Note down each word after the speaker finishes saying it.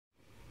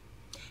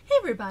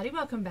everybody,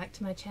 welcome back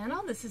to my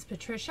channel. This is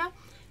Patricia.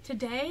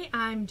 Today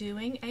I'm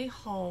doing a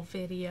haul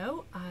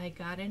video. I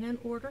got in an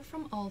order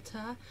from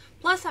Ulta.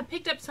 Plus I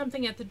picked up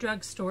something at the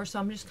drugstore, so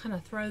I'm just kind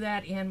of throw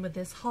that in with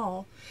this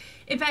haul.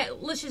 In fact,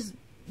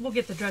 we'll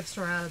get the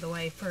drugstore out of the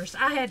way first.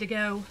 I had to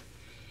go,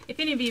 if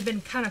any of you have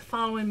been kind of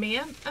following me,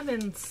 I've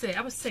been sick.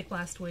 I was sick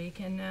last week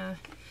and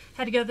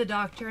had to go to the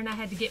doctor, and I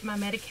had to get my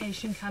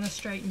medication kind of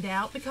straightened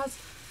out because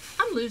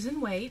I'm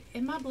losing weight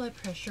and my blood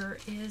pressure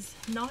is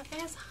not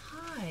as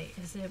high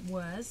as it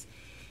was,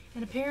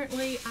 and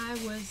apparently I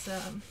was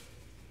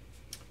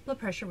blood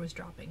pressure was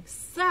dropping.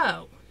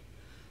 So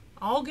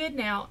all good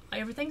now,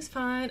 everything's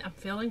fine, I'm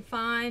feeling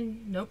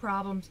fine, no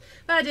problems,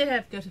 but I did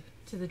have to go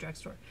to the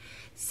drugstore.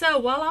 So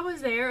while I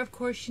was there, of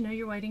course, you know,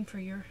 you're waiting for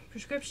your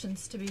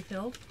prescriptions to be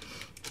filled.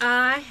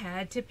 I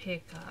had to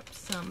pick up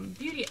some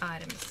beauty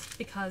items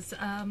because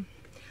I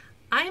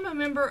am a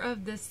member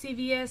of the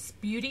CVS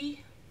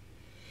Beauty.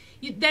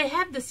 They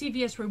have the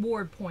CVS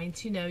reward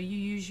points, you know, you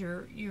use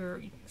your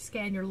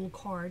scan your little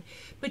card,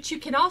 but you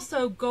can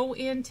also go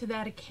into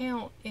that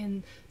account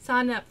and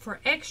sign up for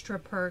extra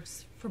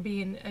perks for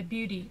being a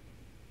beauty,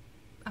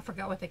 I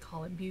forgot what they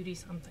call it, beauty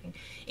something.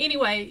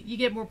 Anyway, you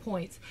get more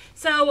points.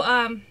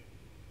 So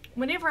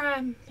whenever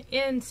I'm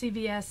in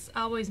CVS,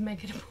 I always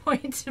make it a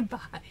point to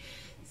buy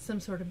some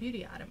sort of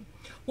beauty item.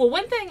 Well,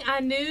 one thing I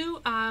knew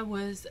I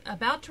was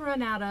about to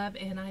run out of,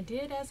 and I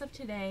did as of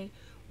today,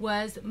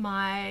 was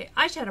my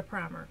eyeshadow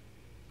primer.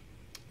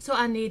 So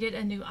I needed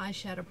a new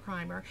eyeshadow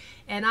primer,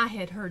 and I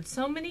had heard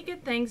so many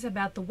good things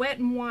about the Wet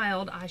n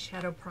Wild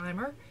eyeshadow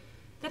primer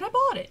that I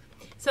bought it.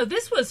 So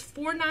this was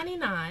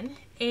 $4.99,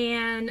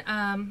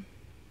 and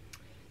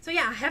so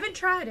yeah, I haven't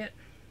tried it,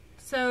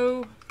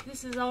 so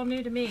this is all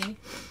new to me.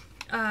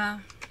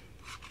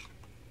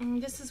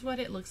 This is what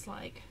it looks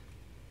like.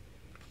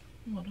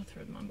 I'm gonna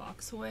throw my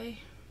box away.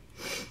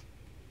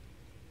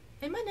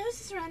 And my nose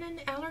is running.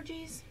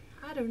 Allergies?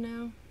 I don't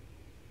know.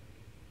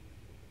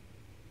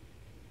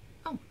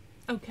 Oh,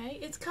 okay.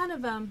 It's kind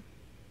of,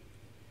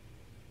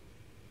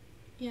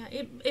 yeah,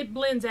 it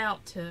blends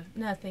out to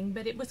nothing,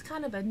 but it was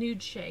kind of a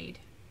nude shade.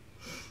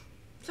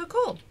 So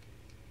cool.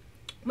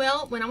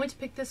 Well, when I went to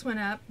pick this one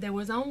up, there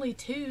was only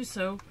two,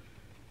 so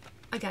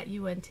I got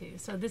you one too.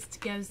 So this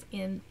goes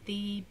in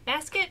the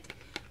basket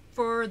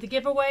for the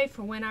giveaway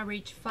for when I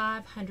reach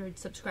 500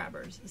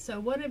 subscribers. So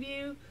one of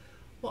you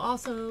will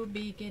also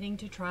be getting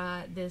to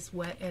try this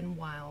Wet n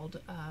Wild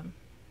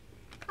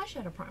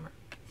eyeshadow primer.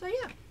 So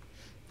yeah,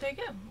 there you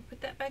go. I'll put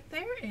that back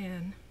there,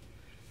 and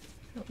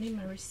I don't need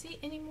my receipt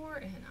anymore,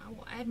 and I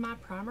will add my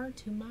primer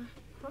to my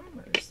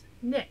primers.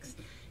 Next,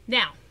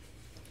 now,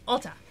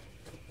 Ulta.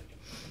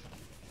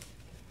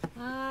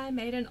 I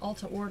made an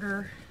Ulta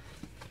order,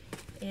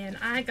 and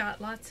I got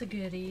lots of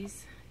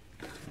goodies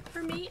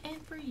for me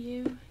and for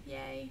you.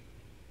 Yay.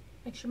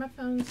 Make sure my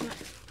phone's not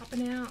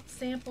popping out.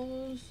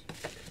 Samples.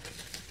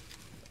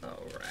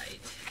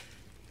 Alright.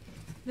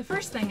 The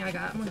first thing I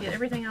got, I'm going to get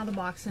everything out of the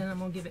box and I'm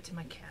going to give it to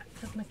my cat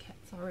because my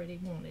cat's already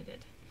wanted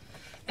it.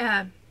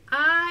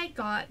 I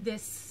got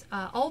this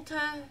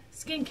Ulta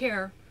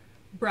skincare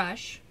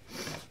brush.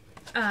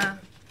 I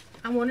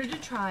wanted to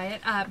try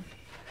it. I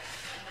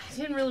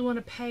didn't really want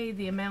to pay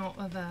the amount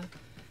of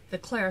the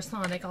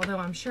Clarisonic, although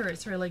I'm sure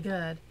it's really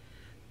good.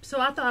 So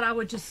I thought I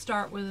would just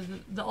start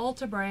with the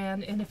Ulta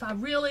brand, and if I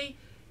really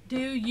do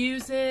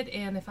use it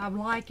and if I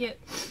like it,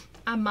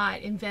 I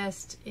might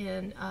invest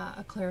in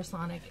a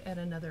Clarisonic at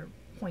another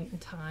point in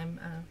time,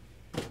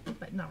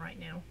 but not right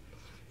now.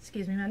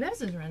 Excuse me, my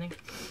nose is running.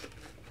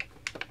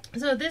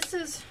 So this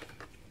is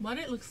what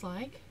it looks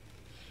like,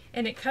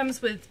 and it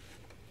comes with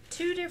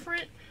two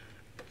different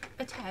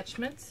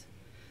attachments.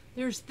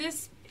 There's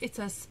this, it's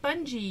a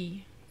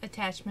spongy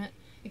attachment.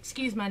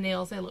 Excuse my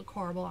nails, they look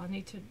horrible. I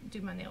need to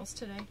do my nails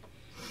today.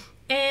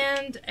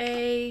 And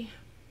a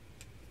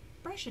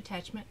brush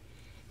attachment,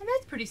 and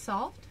that's pretty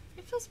soft.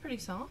 It feels pretty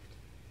soft.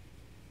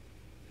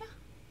 Yeah,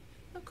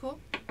 so cool.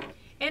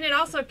 And it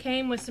also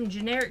came with some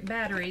generic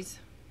batteries.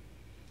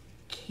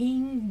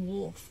 King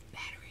Wolf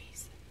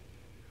batteries.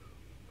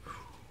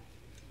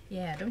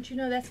 Yeah, don't you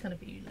know that's going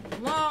to be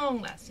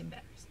long-lasting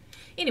batteries.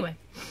 Anyway,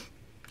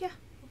 yeah,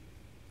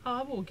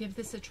 I will give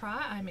this a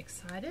try. I'm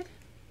excited.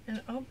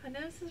 And oh, my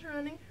nose is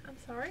running. I'm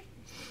sorry.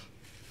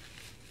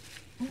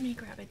 Let me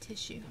grab a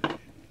tissue.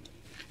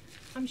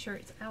 I'm sure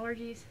it's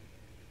allergies.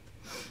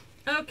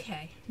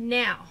 Okay,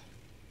 now,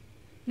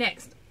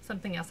 next,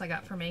 something else I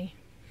got for me.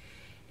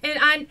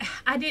 And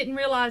I didn't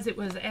realize it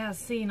was as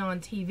seen on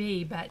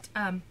TV, but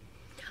I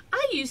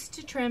used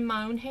to trim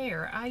my own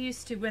hair. I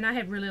used to, when I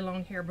had really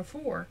long hair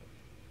before.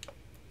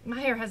 My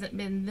hair hasn't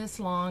been this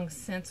long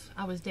since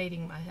I was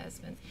dating my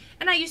husband.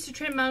 And I used to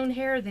trim my own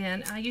hair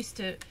then. I used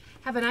to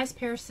have a nice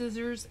pair of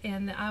scissors,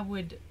 and I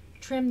would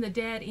trim the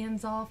dead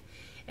ends off.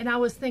 And I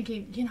was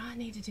thinking, you know, I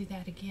need to do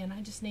that again.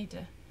 I just need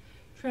to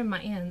trim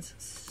my ends.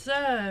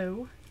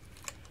 So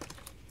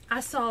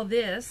I saw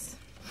this.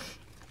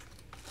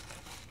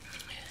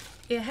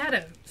 It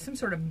had some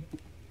sort of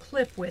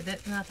clip with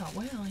it, and I thought,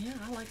 well, yeah,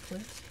 I like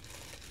clips.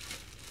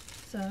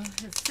 So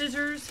it's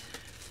scissors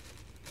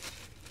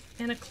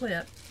and a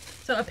clip.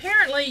 So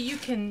apparently you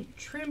can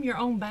trim your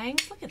own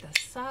bangs. Look at the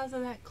size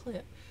of that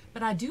clip.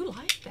 But I do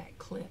like that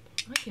clip.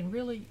 I can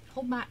really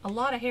hold a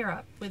lot of hair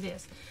up with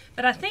this.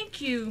 But I think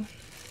here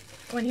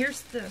are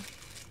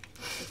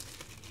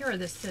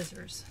the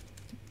scissors.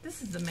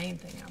 This is the main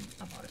thing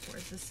I bought it for,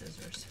 is the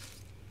scissors.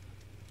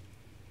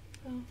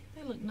 Oh,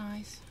 they look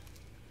nice.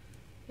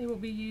 They will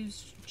be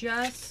used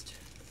just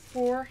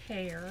for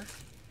hair.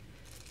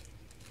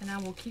 And I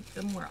will keep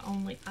them where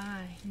only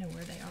I know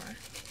where they are.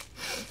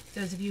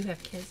 Those of you who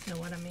have kids know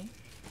what I mean.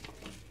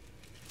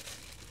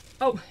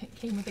 Oh, it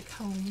came with a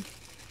comb.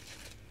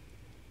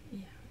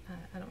 Yeah,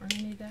 I don't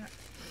really need that.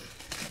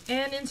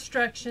 And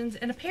instructions.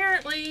 And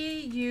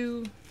apparently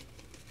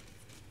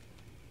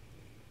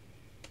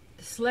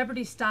the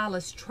celebrity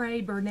stylist Trey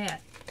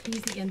Burnett,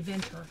 he's the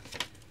inventor.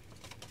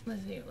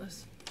 Let's see,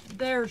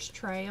 there's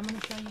Trey. I'm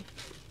going to show you.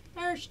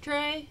 There's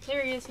Trey.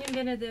 There he is. He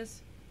invented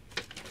this.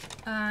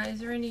 Is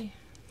there any...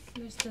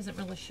 This doesn't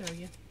really show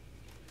you.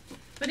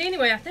 But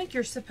anyway, I think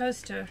you're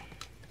supposed to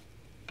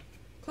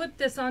clip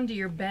this onto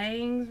your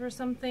bangs or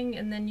something,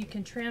 and then you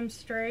can trim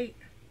straight,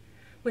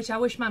 which I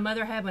wish my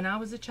mother had when I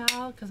was a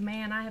child, because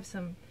man, I have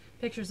some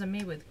pictures of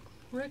me with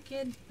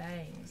crooked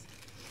bangs.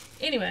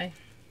 Anyway,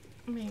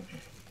 let me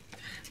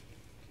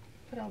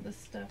put all this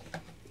stuff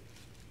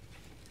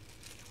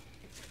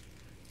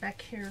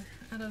back here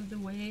out of the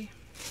way.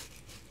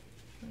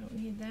 I don't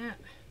need that.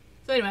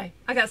 So anyway,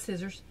 I got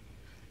scissors.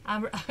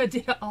 I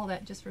did all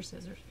that just for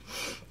scissors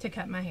to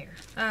cut my hair.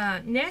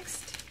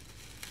 Next,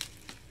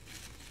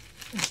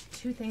 there's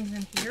two things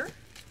in here.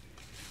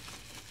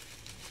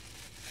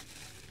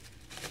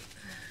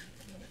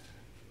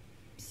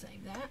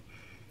 Save that.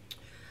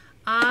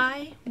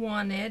 I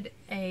wanted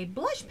a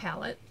blush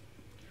palette.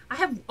 I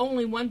have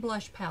only one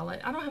blush palette.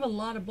 I don't have a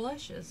lot of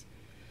blushes.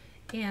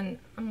 And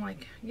I'm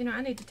like, you know,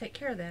 I need to take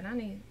care of that. I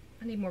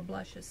need more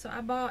blushes. So I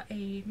bought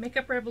a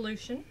Makeup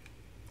Revolution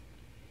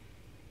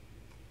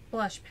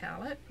blush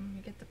palette. Let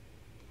me get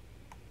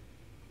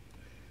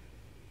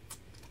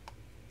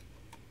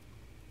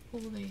pull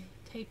the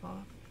tape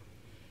off.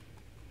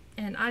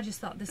 And I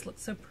just thought this looked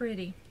so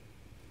pretty.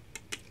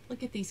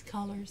 Look at these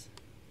colors.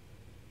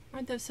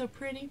 Aren't those so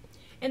pretty?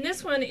 And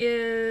this one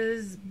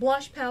is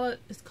blush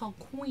palette. It's called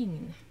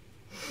Queen.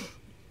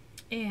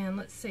 And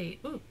let's see.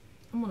 Ooh,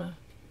 I'm gonna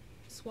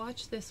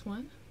swatch this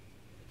one.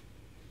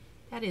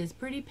 That is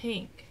pretty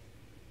pink.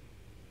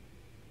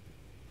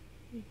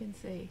 You can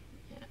see.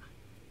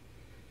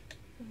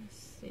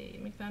 Let's see,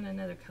 let me find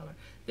another color.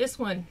 This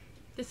one,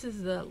 this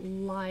is the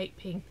light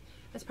pink.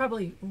 That's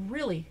probably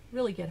really,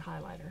 really good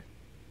highlighter.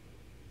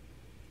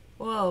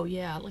 Whoa,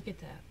 yeah, look at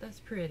that.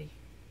 That's pretty.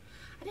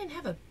 I didn't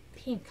have a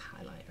pink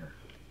highlighter.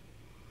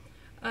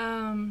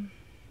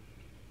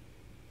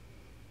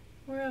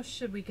 Where else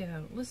should we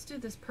go? Let's do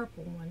this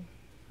purple one.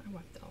 I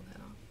wiped all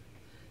that off.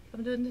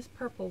 I'm doing this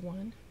purple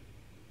one.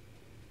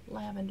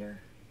 Lavender.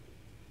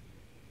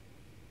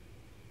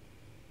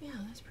 Yeah,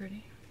 that's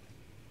pretty.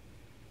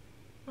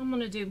 I'm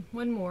going to do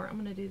one more.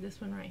 I'm going to do this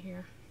one right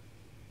here.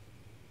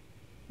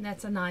 And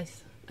that's a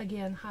nice,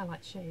 again,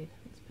 highlight shade.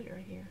 Let's put it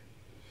right here.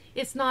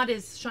 It's not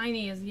as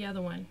shiny as the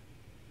other one.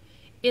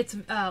 It's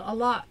a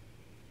lot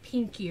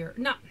pinkier.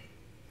 Not,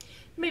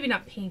 maybe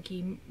not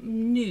pinky,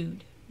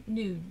 nude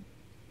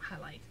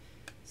highlight.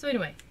 So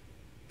anyway,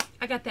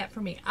 I got that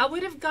for me. I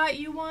would have got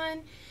you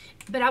one,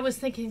 but I was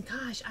thinking,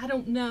 gosh, I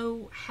don't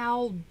know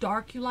how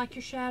dark you like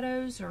your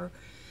shadows, or,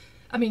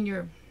 I mean,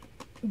 your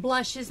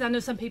blushes. I know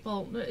some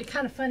people,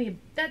 kind of funny,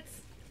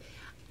 that's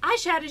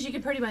eyeshadows you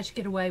can pretty much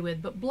get away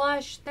with, but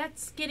blush,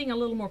 that's getting a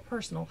little more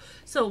personal.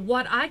 So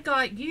what I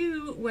got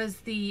you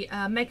was the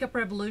Makeup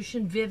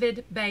Revolution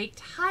Vivid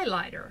Baked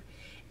Highlighter,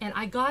 and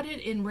I got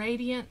it in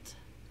Radiant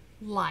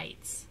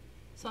Lights.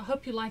 So I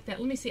hope you like that.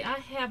 Let me see, I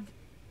have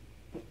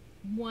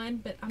one,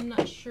 but I'm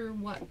not sure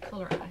what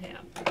color I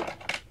have.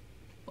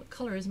 What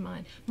color is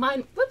mine?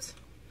 Mine, whoops,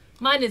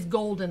 mine is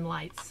Golden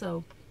Lights,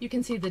 so you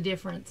can see the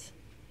difference.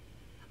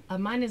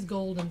 Mine is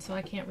golden, so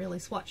I can't really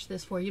swatch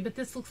this for you, but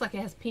this looks like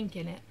it has pink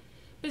in it.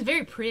 It's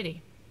very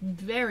pretty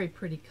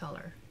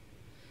color.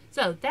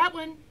 So that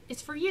one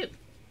is for you.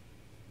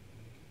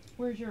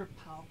 Where's your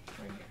pile?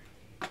 Right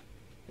here.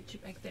 Put you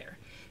back there.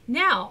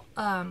 Now,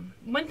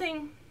 one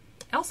thing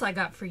else I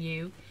got for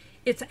you,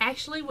 it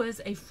actually was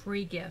a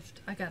free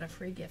gift. I got a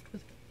free gift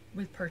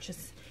with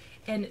purchase,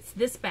 and it's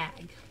this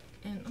bag.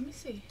 And let me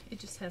see, it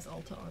just has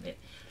Ulta on it.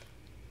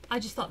 I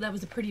just thought that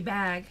was a pretty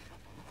bag.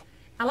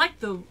 I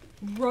like the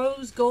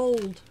rose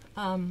gold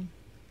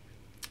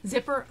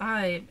zipper. I'm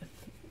a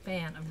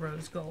fan of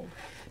rose gold.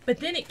 But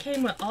then it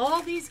came with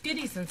all these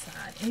goodies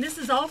inside. And this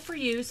is all for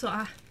you, so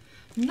I'm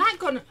not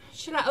gonna,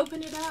 should I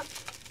open it up?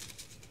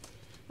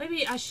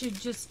 Maybe I should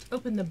just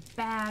open the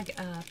bag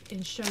up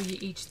and show you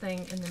each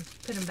thing and then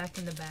put them back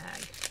in the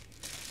bag.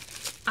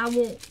 I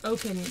won't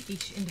open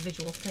each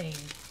individual thing,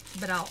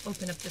 but I'll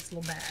open up this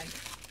little bag.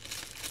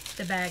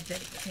 The bag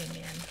that it came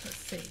in. Let's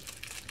see.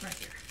 Right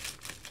here.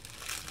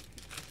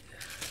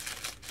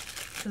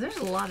 So there's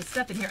a lot of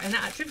stuff in here, and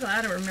truthfully,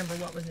 I don't remember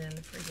what was in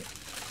the freezer.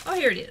 Oh,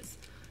 here it is.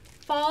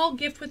 fall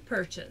gift with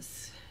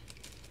purchase.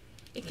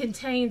 It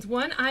contains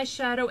 1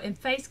 eyeshadow and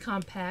face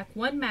compact,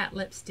 1 matte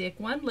lipstick,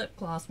 1 lip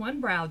gloss, 1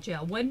 brow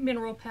gel, 1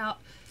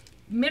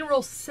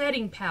 mineral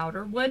setting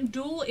powder, 1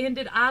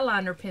 dual-ended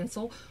eyeliner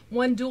pencil,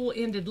 1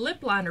 dual-ended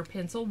lip liner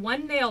pencil,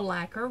 1 nail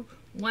lacquer,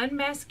 1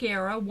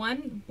 mascara,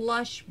 1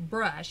 blush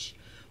brush,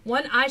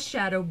 1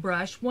 eyeshadow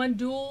brush, 1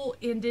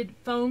 dual-ended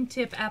foam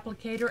tip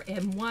applicator,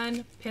 and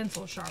 1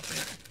 pencil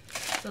sharpener.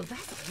 So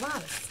that's a lot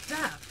of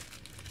stuff.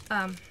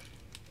 I'm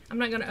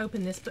not going to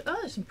open this, but oh,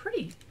 there's some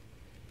pretty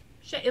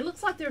shade. It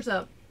looks like there's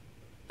a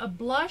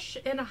blush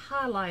and a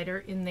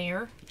highlighter in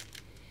there.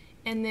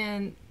 And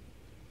then,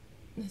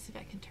 let's see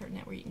if I can turn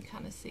that where you can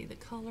kind of see the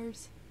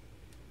colors.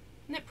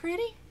 Isn't that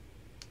pretty?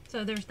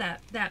 So there's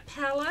that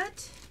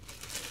palette.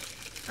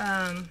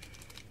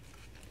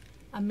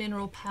 A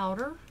mineral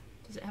powder.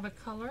 Does it have a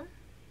color?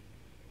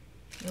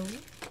 No.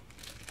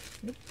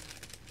 Nope.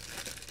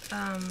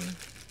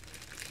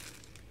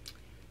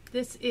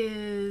 This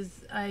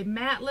is a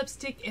matte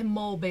lipstick in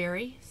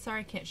mulberry. Sorry,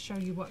 I can't show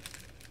you what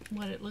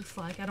it looks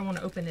like. I don't want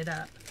to open it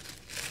up.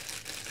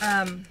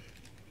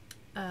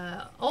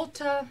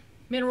 Ulta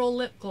mineral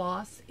lip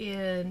gloss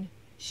in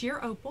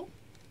sheer opal.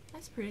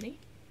 That's pretty.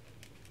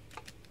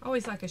 I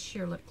always like a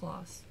sheer lip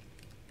gloss.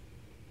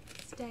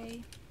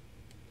 Stay.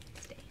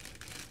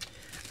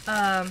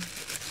 A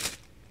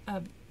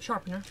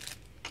sharpener.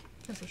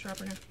 Pencil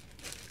sharpener.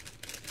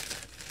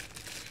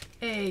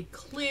 A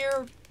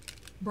clear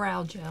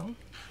brow gel.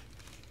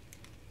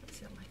 Let's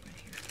see, I like right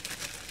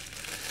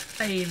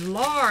here. A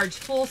large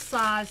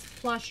full-size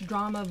plush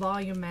drama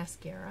volume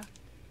mascara.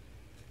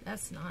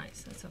 That's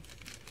nice. That's a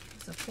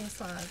full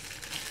size.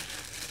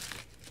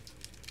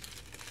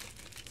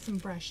 Some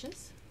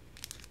brushes.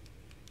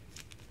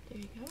 There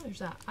you go.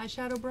 There's an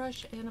eyeshadow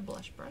brush and a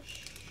blush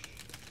brush.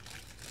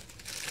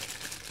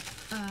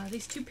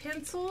 These 2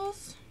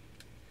 pencils.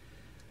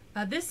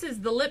 This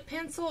is the lip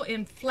pencil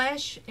in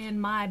Flesh and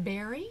My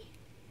Berry.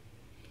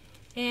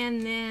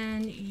 And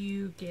then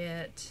you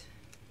get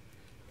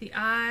the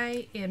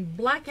eye in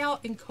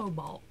Blackout and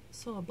Cobalt.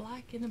 So a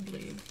black and a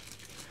blue.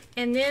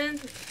 And then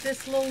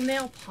this little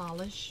nail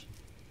polish.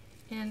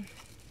 And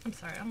I'm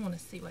sorry, I want to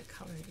see what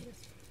color it is.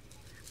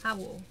 I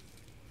will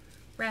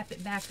wrap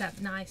it back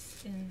up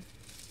nice and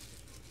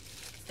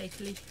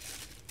safely.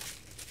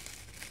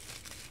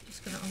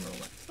 Just going to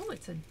unroll it. Oh,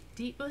 it's a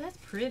deep, oh, that's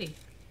pretty.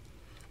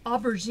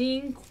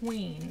 Aubergine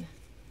Queen.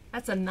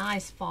 That's a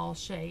nice fall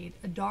shade.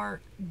 A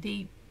dark,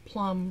 deep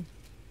plum.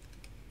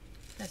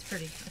 That's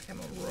pretty. Okay, I'm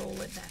going to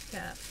roll it back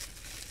up.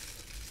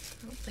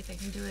 I don't think I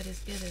can do it as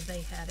good as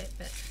they had it,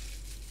 but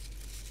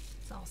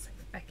it's all safe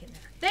back in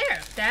there. There!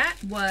 That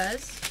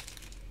was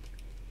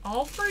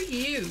all for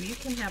you. You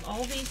can have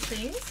all these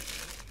things.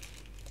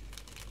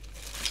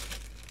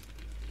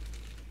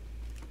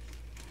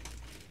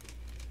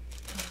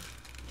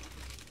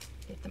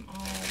 Get them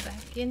all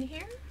back in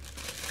here.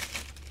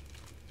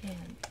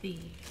 And the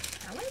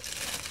palette.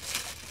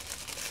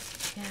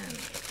 And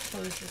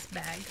close this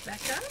bag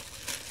back up.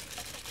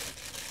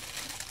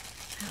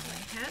 How I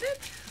had it.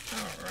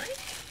 Alright.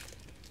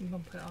 I'm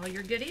going to put all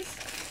your goodies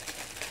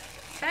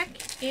back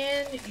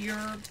in your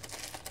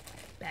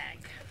bag.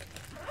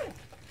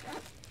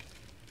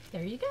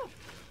 There you go.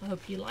 I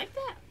hope you like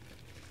that.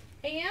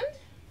 And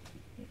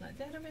you like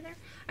that over there?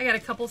 I got a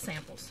couple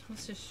samples.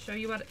 Let's just show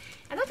you what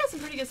and I got some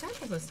pretty good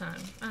samples this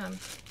time.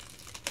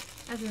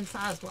 As in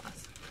size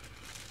wise.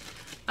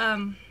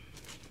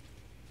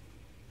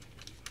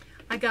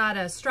 I got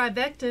a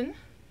Strivectin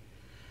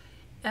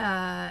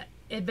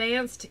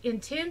Advanced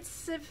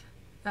Intensive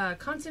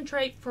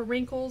Concentrate for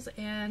Wrinkles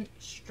and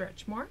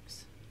Stretch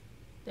Marks.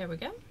 There we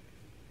go.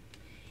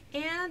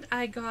 And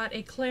I got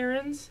a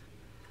Clarins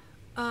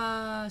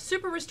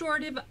Super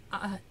Restorative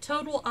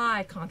Total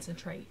Eye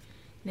Concentrate.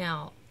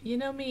 Now, you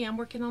know me, I'm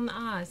working on the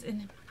eyes,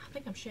 and I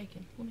think I'm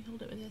shaking. Let me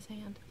hold it with this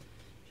hand.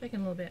 Shaking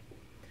a little bit.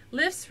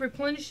 Lifts,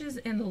 replenishes,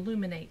 and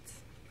illuminates.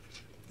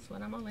 That's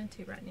what I'm all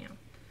into right now.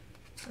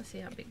 Let's see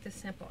how big this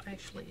sample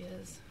actually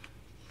is.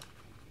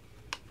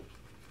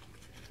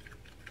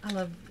 I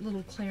love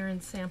little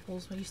Clarins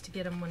samples. I used to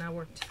get them when I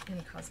worked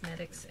in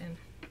cosmetics, and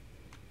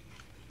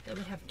they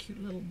would have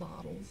cute little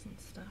bottles and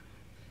stuff.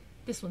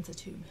 This one's a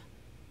tube.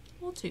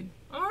 A little tube.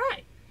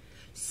 Alright.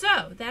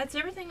 So, that's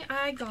everything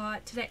I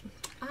got today.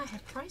 I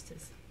have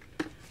prices.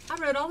 I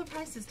wrote all the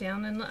prices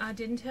down and I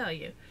didn't tell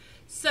you.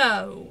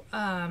 So,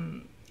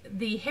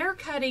 the hair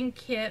cutting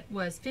kit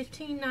was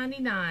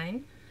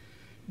 $15.99.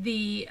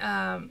 The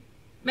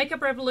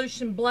Makeup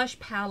Revolution blush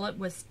palette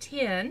was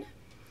 $10.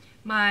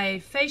 My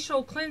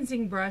facial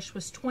cleansing brush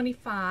was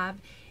 $25,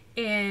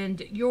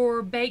 and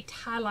your baked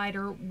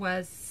highlighter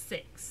was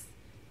 $6.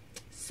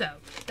 So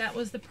that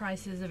was the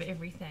prices of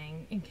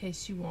everything in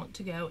case you want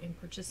to go and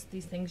purchase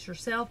these things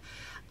yourself.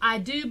 I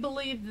do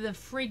believe the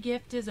free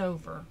gift is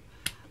over.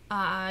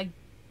 I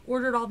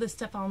ordered all this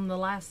stuff on the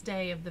last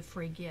day of the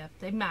free gift.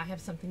 They might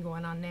have something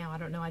going on now. I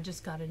don't know. I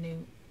just got a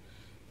new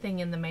thing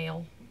in the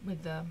mail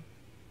with the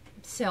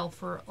sale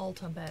for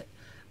Ulta, but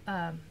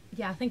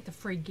yeah, I think the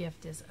free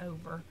gift is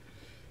over.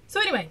 So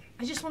anyway,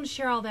 I just want to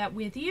share all that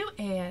with you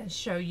and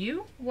show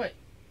you what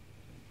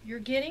you're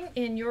getting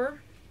in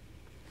your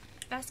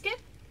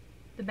basket.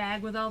 The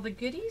bag with all the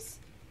goodies,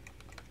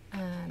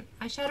 an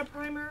eyeshadow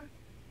primer,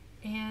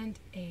 and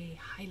a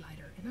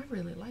highlighter. And I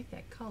really like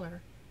that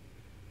color.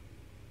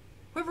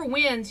 Whoever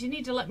wins, you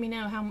need to let me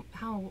know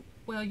how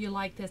well you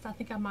like this. I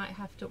think I might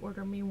have to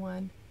order me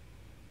one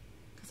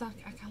because I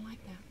kind of like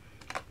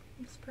that.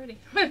 It's pretty.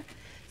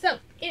 So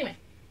anyway,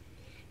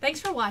 thanks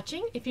for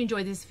watching. If you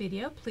enjoyed this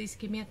video, please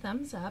give me a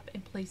thumbs up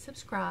and please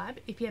subscribe.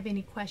 If you have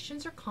any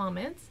questions or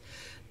comments,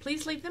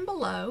 please leave them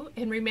below.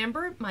 And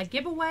remember, my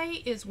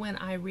giveaway is when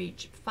I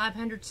reach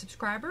 500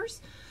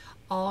 subscribers.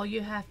 All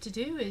you have to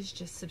do is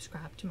just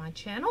subscribe to my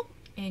channel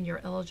and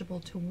you're eligible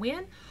to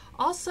win.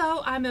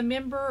 Also, I'm a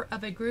member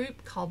of a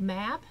group called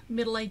MAP,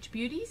 Middle Age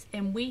Beauties,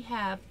 and we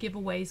have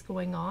giveaways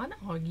going on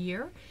all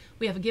year.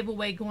 We have a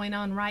giveaway going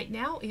on right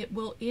now. It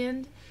will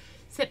end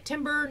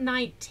September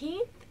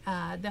 19th.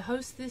 The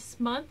host this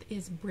month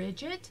is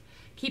Bridget.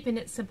 Keeping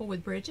It Simple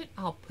with Bridget.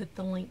 I'll put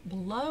the link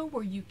below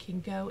where you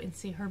can go and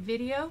see her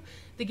video.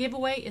 The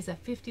giveaway is a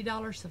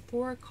 $50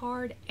 Sephora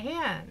card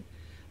and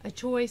a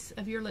choice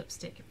of your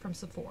lipstick from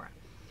Sephora.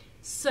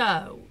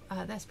 So,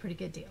 that's a pretty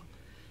good deal.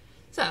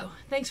 So,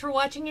 thanks for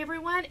watching,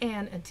 everyone,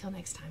 and until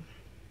next time.